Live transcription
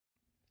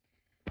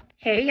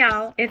Hey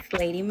y'all, it's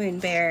Lady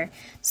Moonbear.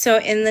 So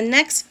in the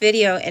next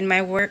video in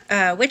my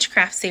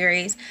witchcraft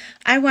series,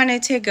 I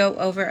wanted to go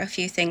over a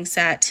few things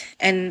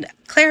and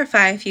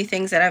clarify a few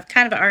things that I've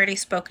kind of already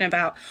spoken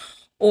about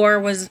or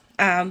was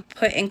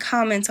put in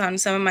comments on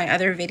some of my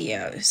other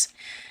videos.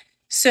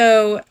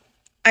 So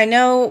I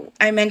know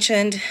I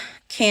mentioned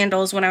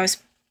candles when I was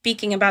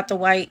speaking about the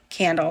white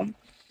candle.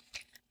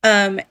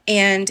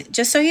 And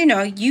just so you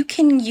know, you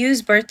can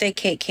use birthday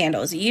cake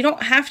candles. You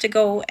don't have to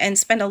go and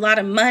spend a lot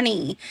of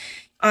money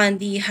on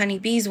the honey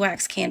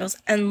beeswax candles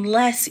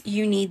unless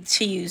you need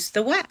to use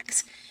the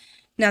wax.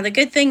 Now, the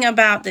good thing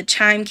about the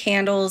chime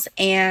candles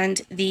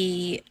and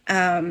the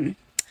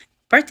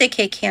birthday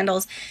cake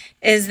candles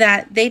is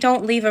that they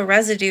don't leave a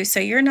residue, so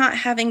you're not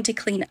having to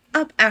clean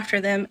up after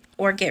them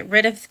or get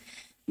rid of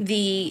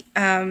the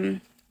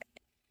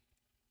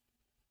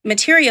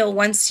material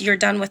once you're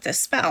done with the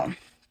spell.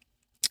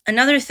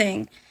 Another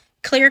thing,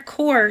 clear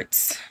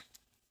quartz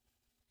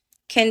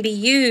can be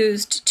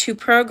used to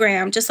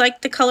program, just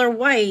like the color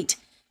white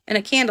in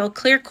a candle.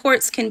 Clear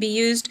quartz can be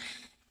used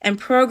and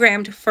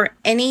programmed for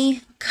any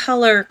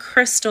color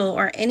crystal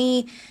or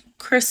any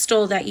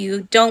crystal that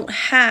you don't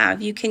have.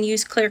 You can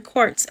use clear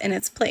quartz in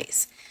its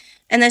place.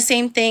 And the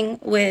same thing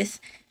with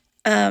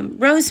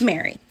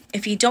rosemary.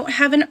 If you don't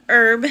have an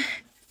herb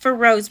for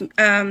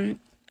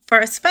for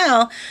a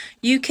spell,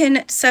 you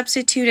can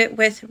substitute it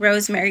with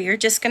rosemary. You're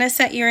just going to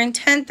set your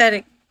intent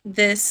that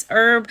this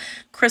herb,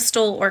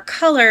 crystal, or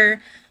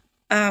color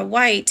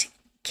white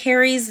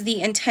carries the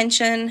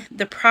intention,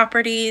 the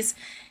properties,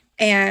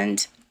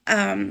 and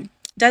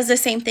does the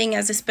same thing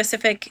as a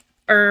specific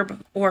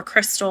herb or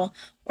crystal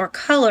or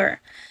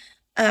color.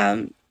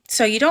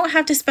 So you don't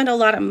have to spend a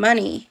lot of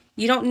money.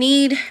 You don't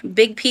need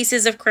big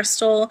pieces of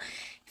crystal.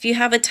 If you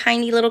have a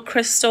tiny little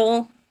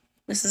crystal,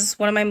 this is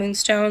one of my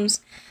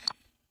moonstones,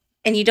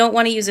 and you don't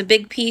want to use a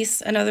big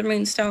piece, another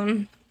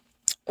moonstone,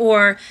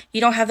 or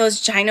you don't have those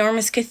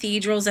ginormous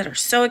cathedrals that are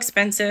so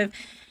expensive,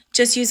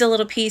 just use a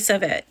little piece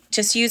of it.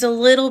 Just use a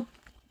little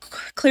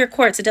clear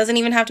quartz. It doesn't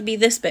even have to be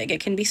this big. It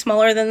can be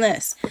smaller than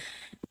this.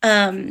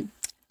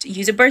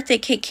 Use a birthday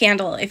cake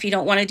candle if you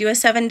don't want to do a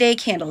 7-day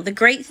candle. The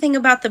great thing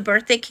about the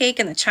birthday cake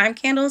and the chime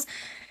candles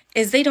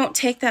is they don't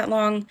take that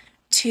long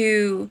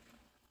to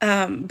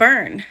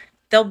burn.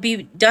 They'll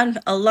be done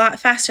a lot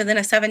faster than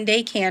a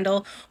 7-day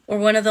candle or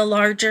one of the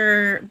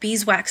larger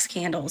beeswax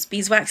candles.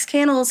 Beeswax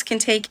candles can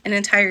take an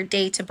entire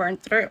day to burn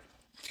through.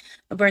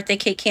 A birthday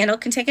cake candle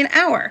can take an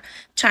hour.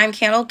 Chime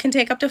candle can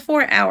take up to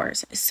 4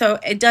 hours. So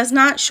it does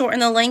not shorten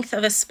the length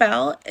of a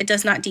spell. It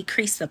does not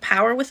decrease the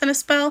power within a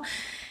spell.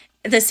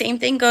 The same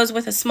thing goes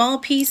with a small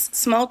piece,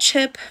 small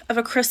chip of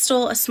a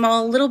crystal, a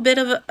small little bit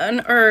of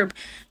an herb.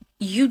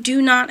 You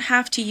do not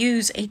have to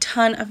use a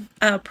ton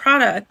of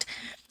product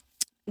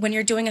when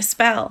you're doing a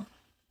spell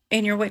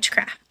in your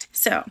witchcraft.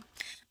 So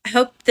I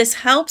hope this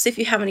helps. If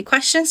you have any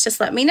questions, just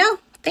let me know.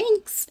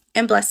 Thanks,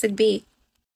 and blessed be.